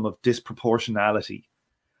problem of disproportionality.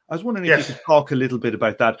 I was wondering if you could talk a little bit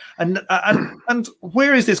about that, and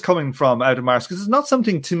where is this coming from out of Marx? Because it's not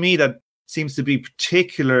something to me that seems to be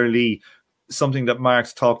particularly something that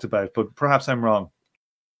Marx talked about, but perhaps I'm wrong.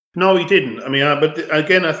 No, he didn't. I mean, but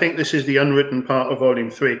again, I think this is the unwritten part of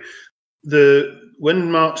Volume 3.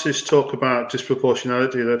 When Marxists talk about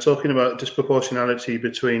disproportionality, they're talking about disproportionality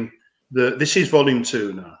between this is Volume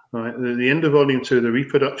 2 now, right? The end of Volume 2, the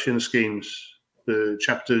reproduction schemes, the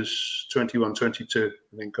chapters 21, 22,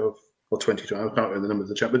 I think of, or 22, I can't remember the number of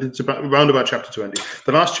the chapter, but it's around about chapter 20.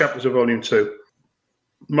 The last chapters of Volume 2,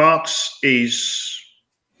 Marx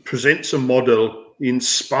presents a model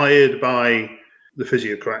inspired by the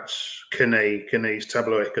physiocrats, Quenet's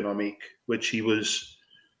Tableau Économique, which he was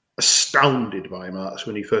astounded by, Marx,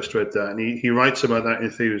 when he first read that. And he writes about that in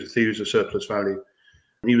Theories of Surplus Value.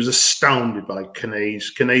 He was astounded by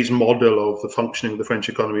Quenet's model of the functioning of the French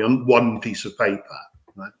economy on one piece of paper.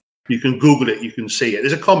 Right? You can Google it, you can see it.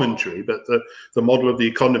 There's a commentary, but the model of the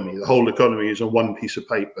economy, the whole economy, is on one piece of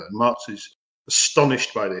paper. And Marx is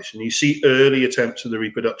astonished by this. And you see early attempts of the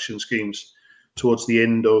reproduction schemes towards the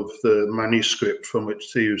end of the manuscript from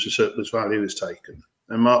which Theories of Surplus Value is taken.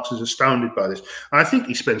 And Marx is astounded by this. I think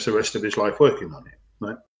he spends the rest of his life working on it.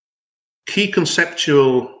 Right? Key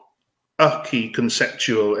conceptual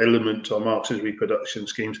element of Marx's reproduction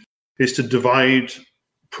schemes is to divide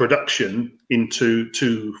production into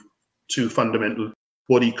two fundamental,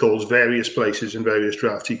 what he calls various places in various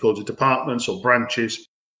drafts. He calls it departments or branches,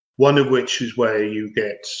 one of which is where you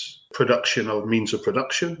get production of means of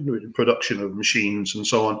production of machines and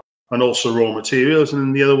so on, and also raw materials. And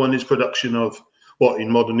then the other one is production of what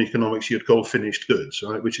in modern economics you'd call finished goods,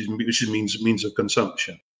 right? Which means of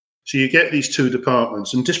consumption. So you get these two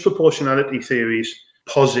departments, and disproportionality theories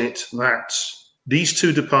posit that these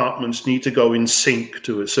two departments need to go in sync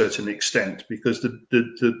to a certain extent, because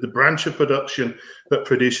the branch of production that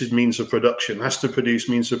produces means of production has to produce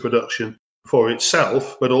means of production for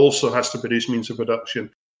itself, but also has to produce means of production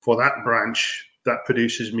for that branch that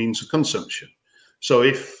produces means of consumption. So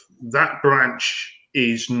if that branch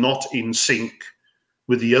is not in sync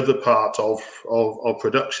with the other part of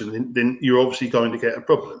production, then you're obviously going to get a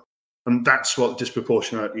problem. And that's what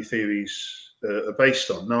disproportionality theories are based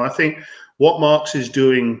on. Now, I think what Marx is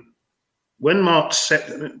doing, when Marx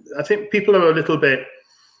I think people are a little bit,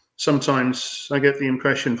 sometimes I get the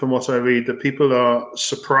impression from what I read that people are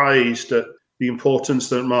surprised at the importance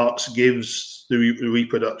that Marx gives the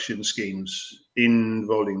reproduction schemes in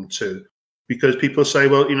Volume 2. Because people say,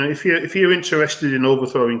 well, if you're interested in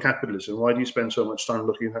overthrowing capitalism, why do you spend so much time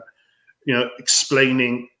looking at,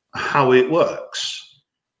 explaining how it works?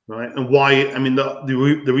 Right, and why? I mean,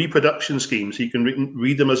 the reproduction schemes, you can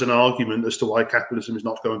read them as an argument as to why capitalism is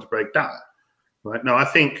not going to break down. Right now, I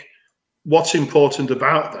think what's important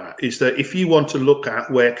about that is that if you want to look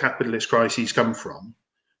at where capitalist crises come from,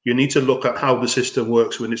 you need to look at how the system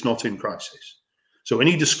works when it's not in crisis. So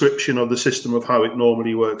any description of the system of how it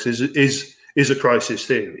normally works is a crisis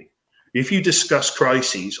theory. If you discuss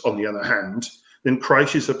crises, on the other hand, then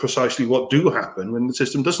crises are precisely what do happen when the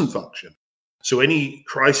system doesn't function. So any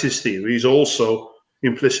crisis theory is also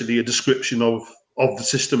implicitly a description of the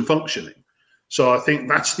system functioning. So I think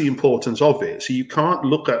that's the importance of it. So you can't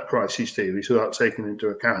look at crisis theories without taking into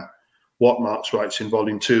account what Marx writes in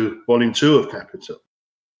Volume 2 of Capital.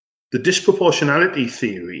 The disproportionality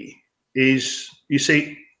theory is, you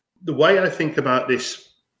see, the way I think about this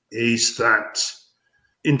is that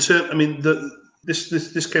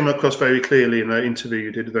this came across very clearly in an interview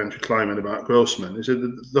you did with Andrew Kleiman about Grossman. Is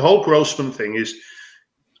that the whole Grossman thing is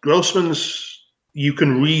you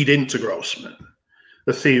can read into Grossman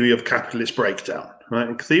the theory of capitalist breakdown, right?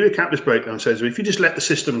 And the theory of capitalist breakdown says that if you just let the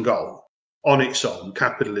system go on its own,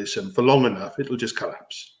 capitalism, for long enough, it'll just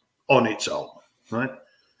collapse on its own, right?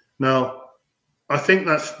 Now, I think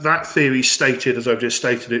that theory stated, as I've just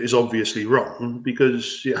stated it, is obviously wrong,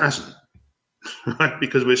 because it hasn't, right?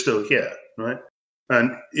 Because we're still here, right?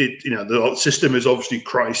 And the system is obviously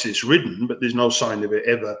crisis ridden, but there's no sign of it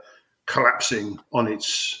ever collapsing on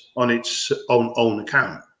its own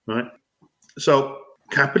account, right? So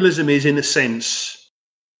capitalism is, in a sense,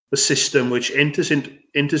 a system which enters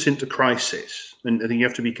into crisis, and I think you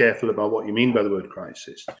have to be careful about what you mean by the word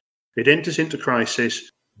crisis. It enters into crisis.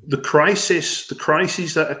 The crises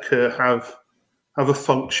that occur have a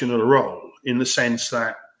functional role, in the sense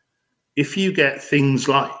that if you get things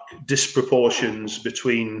like disproportions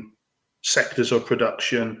between sectors of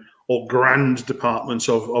production or grand departments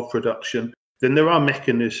of production, then there are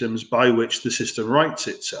mechanisms by which the system rights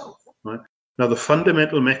itself, right? Now, the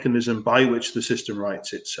fundamental mechanism by which the system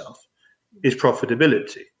rights itself is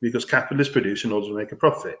profitability, because capitalists produce in order to make a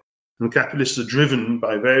profit. And capitalists are driven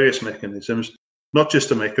by various mechanisms, not just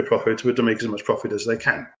to make a profit, but to make as much profit as they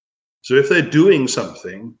can. So if they're doing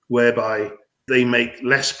something whereby they make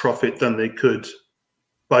less profit than they could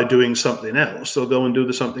by doing something else, they'll go and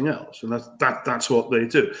do something else. And that's what they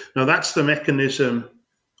do. Now, that's the mechanism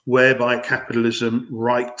whereby capitalism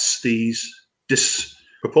rights these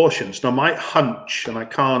disproportions. Now, my hunch, and I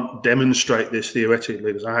can't demonstrate this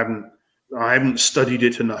theoretically because I haven't studied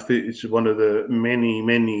it enough. It's one of the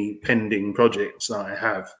many pending projects that I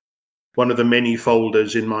have. One of the many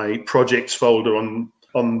folders in my projects folder on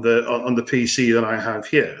the PC that I have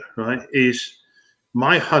here, right, is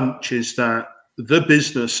my hunch is that the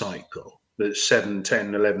business cycle, the 7,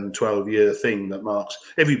 10, 11, 12-year thing that Marx,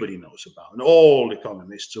 everybody knows about, and all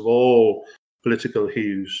economists of all political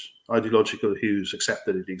hues, ideological hues, accept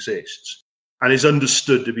that it exists, and is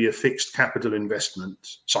understood to be a fixed capital investment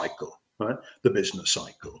cycle, right? The business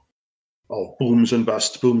cycle of booms and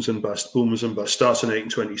busts, booms and busts, booms and busts, starts in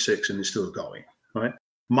 1826 and is still going, right?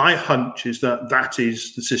 My hunch is that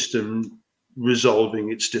is the system resolving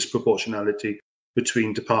its disproportionality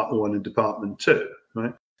between Department 1 and Department 2,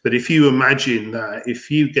 right? But if you imagine that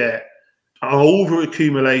if you get an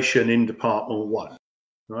over-accumulation in Department 1,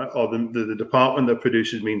 right, or the department that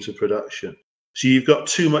produces means of production, so you've got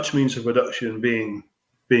too much means of production being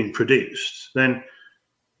produced, then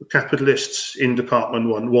capitalists in Department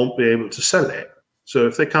 1 won't be able to sell it. So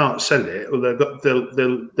if they can't sell it, well,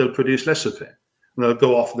 they'll produce less of it. And they'll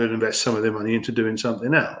go off and they'll invest some of their money into doing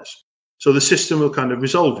something else. So the system will kind of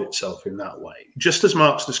resolve itself in that way, just as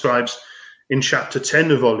Marx describes in chapter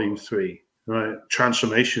 10 of volume 3, right?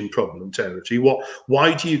 Transformation problem territory.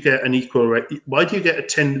 Why do you get an equal rate? Why do you get a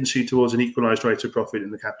tendency towards an equalized rate of profit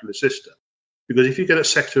in the capitalist system? Because if you get a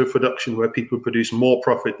sector of production where people produce more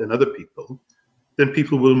profit than other people, then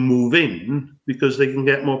people will move in because they can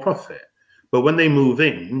get more profit. But when they move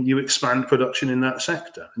in, you expand production in that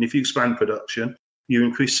sector. And if you expand production, you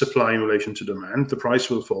increase supply in relation to demand, the price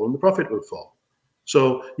will fall and the profit will fall.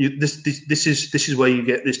 So this is where you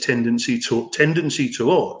get this tendency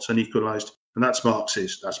towards an equalized, and that's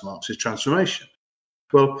Marx's transformation.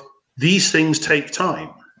 Well, these things take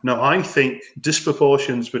time. Now, I think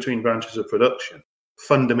disproportions between branches of production,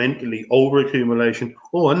 fundamentally overaccumulation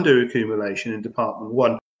or underaccumulation in Department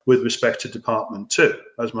 1 with respect to Department 2,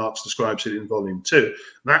 as Marx describes it in Volume 2,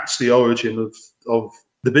 that's the origin of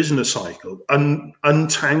the business cycle.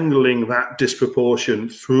 Untangling that disproportion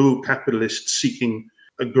through capitalists seeking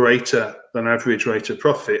a greater than average rate of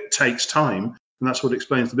profit takes time, and that's what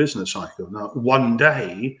explains the business cycle. Now, one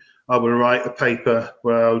day I will write a paper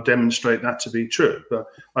where I'll demonstrate that to be true, but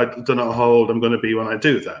I don't know how old I'm going to be when I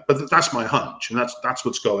do that. But that's my hunch, and that's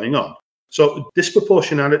what's going on. So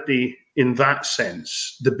disproportionality in that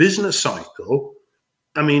sense, the business cycle,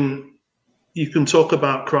 I mean, you can talk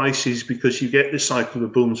about crises because you get this cycle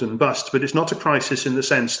of booms and busts, but it's not a crisis in the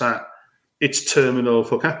sense that it's terminal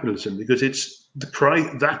for capitalism, because it's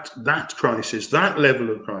that crisis, that level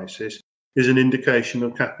of crisis, is an indication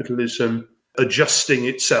of capitalism adjusting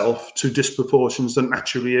itself to disproportions that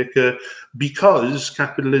naturally occur, because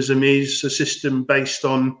capitalism is a system based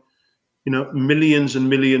on, millions and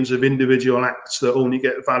millions of individual acts that only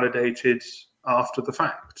get validated after the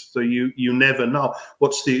fact. So you never know.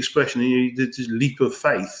 What's the expression? This leap of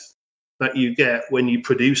faith that you get when you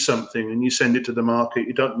produce something and you send it to the market.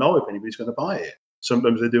 You don't know if anybody's going to buy it.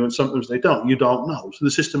 Sometimes they do and sometimes they don't. You don't know. So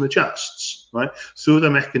the system adjusts, right, through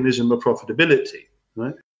the mechanism of profitability,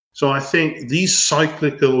 right? So I think these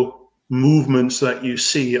cyclical movements that you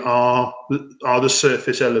see are the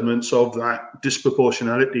surface elements of that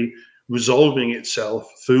disproportionality resolving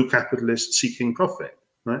itself through capitalists seeking profit,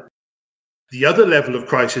 right? The other level of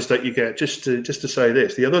crisis that you get, just to say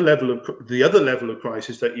this, the other level of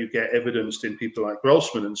crisis that you get evidenced in people like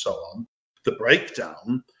Grossman and so on, the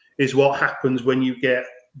breakdown, is what happens when you get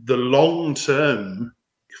the long-term,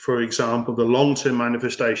 for example, the long-term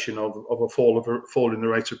manifestation of a fall in the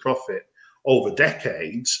rate of profit over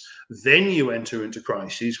decades, then you enter into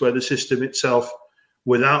crises where the system itself,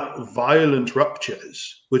 without violent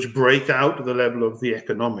ruptures, which break out to the level of the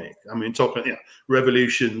economic, I mean, talking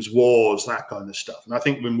revolutions, wars, that kind of stuff. And I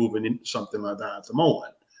think we're moving into something like that at the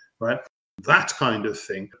moment, right? That kind of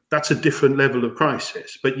thing, that's a different level of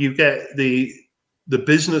crisis. But you get the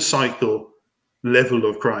business cycle level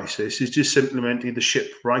of crisis is just simply the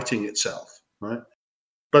ship righting itself, right?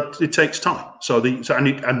 But it takes time. And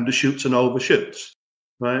it undershoots and overshoots.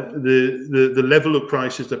 Right, the level of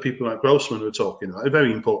crisis that people like Grossman were talking about, a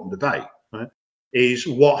very important debate, right, is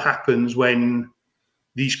what happens when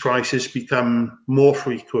these crises become more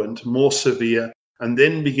frequent, more severe, and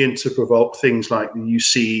then begin to provoke things like you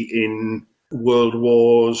see in world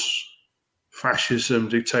wars, fascism,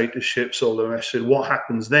 dictatorships, all the rest of it. What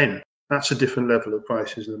happens then? That's a different level of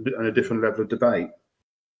crisis and a different level of debate.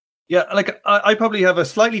 Yeah, like I probably have a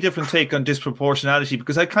slightly different take on disproportionality,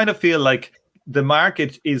 because I kind of feel like the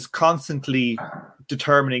market is constantly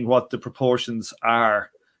determining what the proportions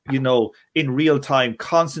are, in real time,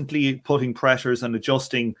 constantly putting pressures and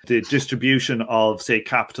adjusting the distribution of, say,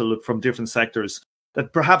 capital from different sectors.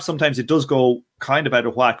 That perhaps sometimes it does go kind of out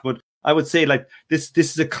of whack, but I would say like this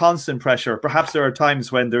is a constant pressure. Perhaps there are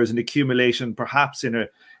times when there's an accumulation, perhaps in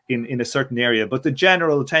a certain area, but the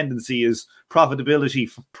general tendency is profitability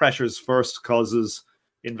pressures first causes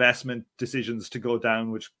investment decisions to go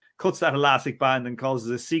down, which cuts that elastic band and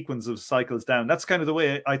causes a sequence of cycles down. That's kind of the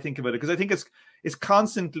way I think about it, because I think it's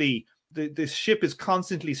constantly, the ship is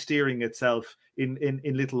constantly steering itself in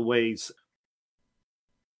little ways.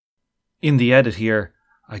 In the edit here,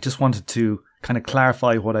 I just wanted to kind of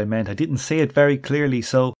clarify what I meant. I didn't say it very clearly,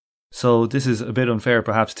 so this is a bit unfair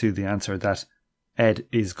perhaps to the answer that Ed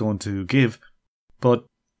is going to give. But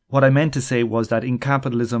what I meant to say was that in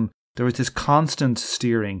capitalism, there is this constant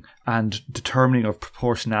steering and determining of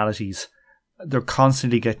proportionalities. They're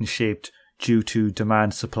constantly getting shaped due to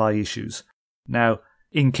demand-supply issues. Now,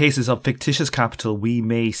 in cases of fictitious capital, we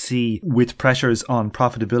may see, with pressures on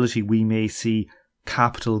profitability, we may see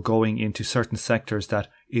capital going into certain sectors that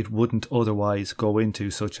it wouldn't otherwise go into,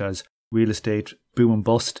 such as real estate boom and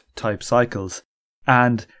bust type cycles.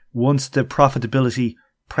 And once the profitability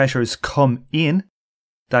pressures come in,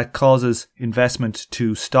 that causes investment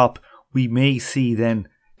to stop, we may see then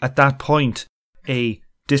at that point a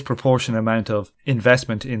disproportionate amount of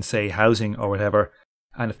investment in, say, housing or whatever,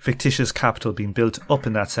 and a fictitious capital being built up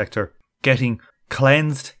in that sector, getting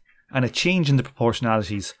cleansed, and a change in the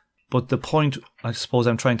proportionalities. But the point I suppose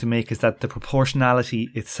I'm trying to make is that the proportionality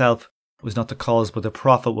itself was not the cause, but the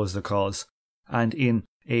profit was the cause. And in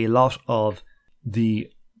a lot of the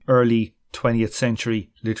early 20th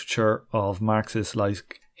century literature of Marxists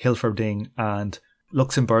like Hilferding and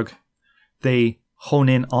Luxemburg, they hone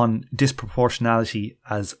in on disproportionality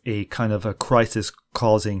as a kind of a crisis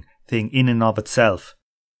causing thing in and of itself,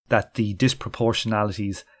 that the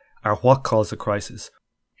disproportionalities are what cause the crisis,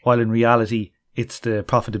 while in reality it's the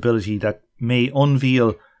profitability that may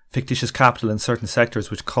unveil fictitious capital in certain sectors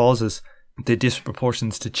which causes the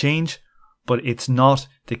disproportions to change, but it's not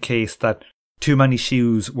the case that too many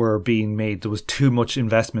shoes were being made. There was too much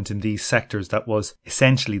investment in these sectors that was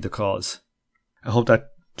essentially the cause. I hope that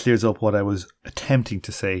clears up what I was attempting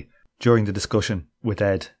to say during the discussion with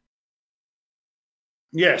Ed.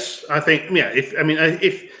 Yes, I think,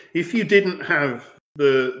 if you didn't have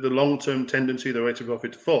the long-term tendency of the rate of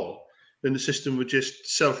profit to fall, then the system would just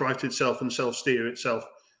self-right itself and self-steer itself,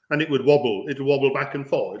 and it would wobble. It'll wobble back and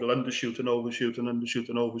forth. It'll undershoot and overshoot and undershoot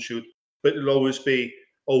and overshoot, but it'll always be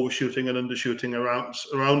overshooting and undershooting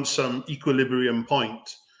around some equilibrium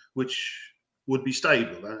point, which would be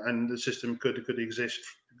stable, and the system could exist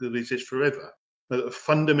forever. But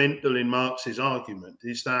fundamental in Marx's argument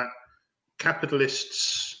is that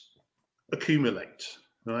capitalists accumulate,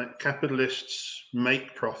 right? Capitalists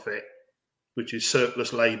make profit, which is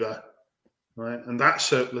surplus labor, right? And that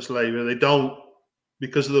surplus labor, they don't,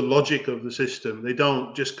 because of the logic of the system, they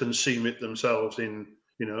don't just consume it themselves in,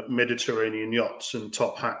 Mediterranean yachts and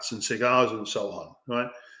top hats and cigars and so on, right?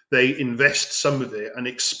 They invest some of it and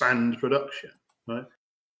expand production, right?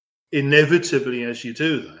 Inevitably, as you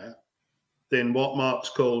do that, then what Marx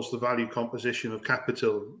calls the value composition of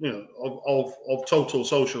capital, of total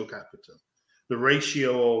social capital, the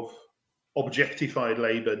ratio of objectified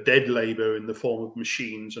labor, dead labor in the form of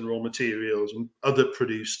machines and raw materials and other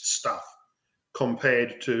produced stuff,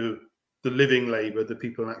 compared to the living labor, the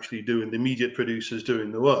people actually doing, the immediate producers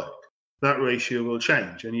doing the work, that ratio will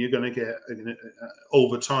change, and you're going to get,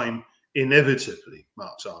 over time, inevitably,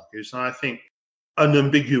 Marx argues. And I think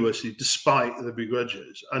unambiguously, despite the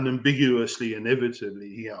begrudges, unambiguously, inevitably,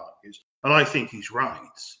 he argues, and I think he's right,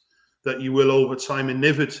 that you will over time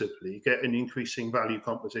inevitably get an increasing value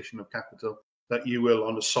composition of capital, that you will,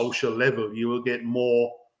 on a social level, you will get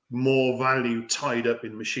more value tied up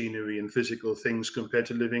in machinery and physical things compared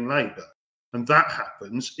to living labour. And that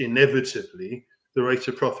happens, inevitably, the rate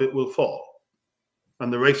of profit will fall.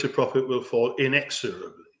 And the rate of profit will fall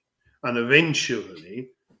inexorably. And eventually,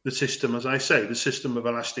 the system, as I say, the system of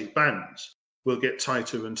elastic bands will get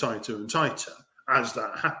tighter and tighter and tighter. As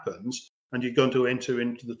that happens, and you're going to enter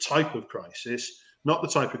into the type of crisis, not the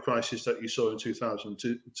type of crisis that you saw in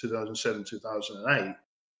 2002, 2007, 2008,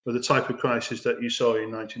 but the type of crisis that you saw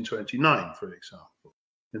in 1929, for example.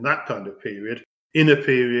 In that kind of period, in a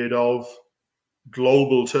period of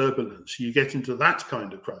global turbulence, you get into that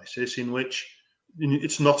kind of crisis in which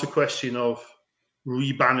it's not a question of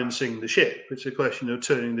rebalancing the ship, it's a question of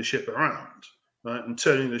turning the ship around, right? And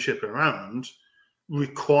turning the ship around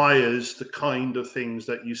requires the kind of things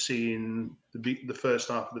that you see in the first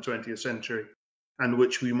half of the 20th century and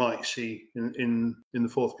which we might see in the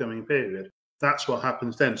forthcoming period. That's what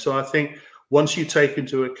happens then. So I think once you take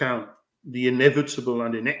into account the inevitable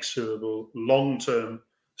and inexorable long-term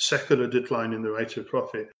secular decline in the rate of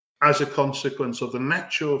profit as a consequence of the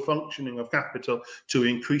natural functioning of capital to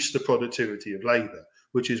increase the productivity of labour,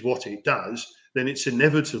 which is what it does, then it's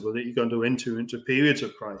inevitable that you're going to enter into periods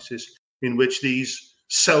of crisis in which these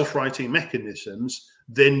self-righting mechanisms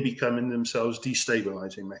then become in themselves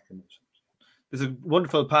destabilizing mechanisms. There's a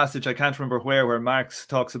wonderful passage, I can't remember where Marx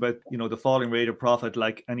talks about, the falling rate of profit,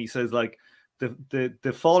 and he says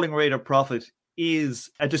the falling rate of profit is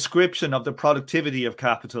a description of the productivity of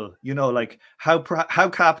capital, how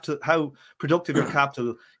productive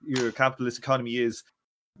your capitalist economy is.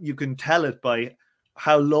 You can tell it by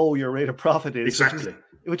how low your rate of profit is. Exactly.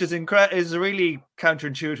 Which is a really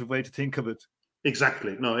counterintuitive way to think of it.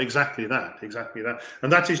 Exactly. No, exactly that.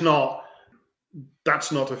 And that's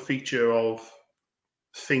not a feature of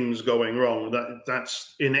things going wrong.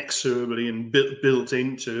 That's inexorably and built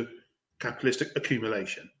into capitalistic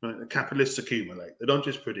accumulation. Right? The capitalists accumulate. They don't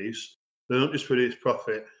just produce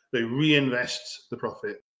profit. They reinvest the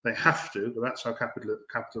profit. They have to, but that's how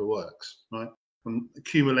capital works. Right? And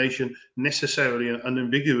accumulation necessarily and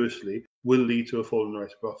unambiguously will lead to a fall in the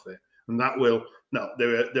rate of profit. And that will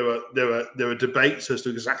there are debates as to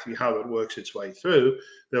exactly how it works its way through.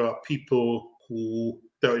 There are people who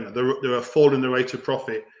there are fall in the rate of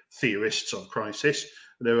profit theorists of crisis.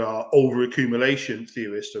 There are overaccumulation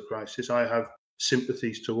theorists of crisis. I have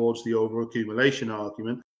sympathies towards the overaccumulation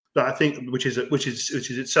argument, but I think which is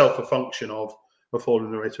itself a function of a fall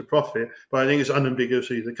in the rate of profit. But I think it's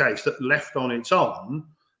unambiguously the case that left on its own,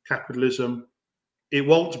 capitalism, it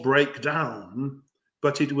won't break down,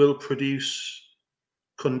 but it will produce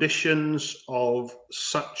conditions of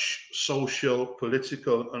such social,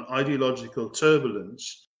 political, and ideological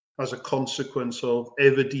turbulence as a consequence of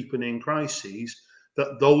ever deepening crises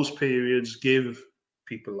that those periods give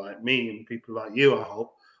people like me and people like you, I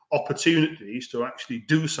hope, opportunities to actually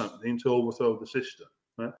do something to overthrow the system.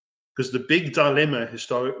 Right? Because the big dilemma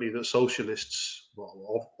historically that socialists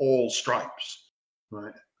of all stripes,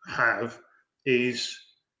 right, have is,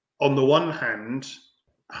 on the one hand,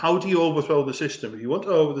 how do you overthrow the system? If you want to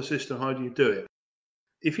overthrow the system, how do you do it?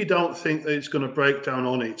 If you don't think that it's going to break down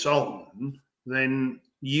on its own, then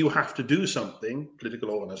you have to do something, political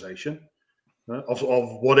organization, of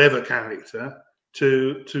whatever character,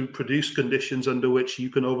 to produce conditions under which you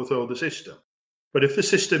can overthrow the system. But if the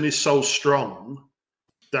system is so strong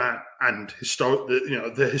that, and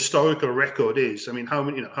the historical record is, I mean, how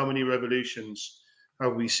many revolutions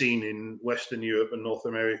have we seen in Western Europe and North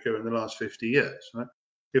America in the last 50 years? Right?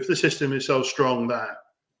 If the system is so strong that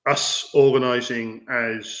us organizing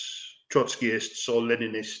as Trotskyists or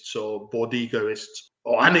Leninists or Bordiguists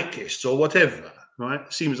or anarchists or whatever,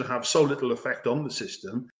 right, seems to have so little effect on the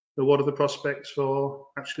system, then what are the prospects for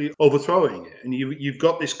actually overthrowing it? And you've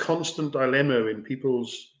got this constant dilemma in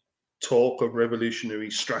people's talk of revolutionary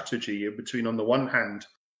strategy between, on the one hand,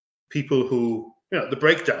 people who, the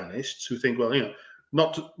breakdownists who think, well,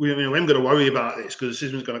 we haven't got to worry about this because the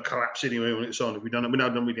system's going to collapse anyway on its own. We don't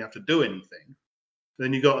really have to do anything.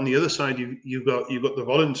 Then you got on the other side, you've got the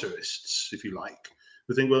voluntarists, if you like,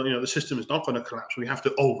 who think, well, the system is not going to collapse. We have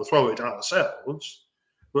to overthrow it ourselves.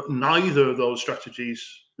 But neither of those strategies,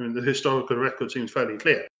 the historical record seems fairly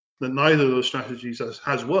clear that neither of those strategies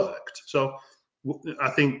has worked. So I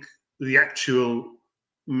think the actual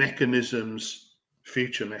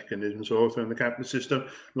future mechanisms for overthrowing the capitalist system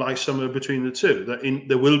lie somewhere between the two. That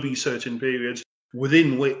there will be certain periods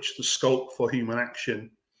within which the scope for human action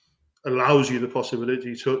allows you the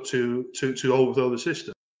possibility to overthrow the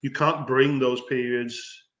system. You can't bring those periods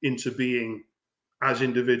into being as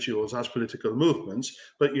individuals, as political movements,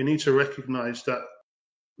 but you need to recognize that,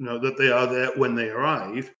 that they are there when they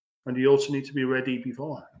arrive, and you also need to be ready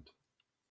before.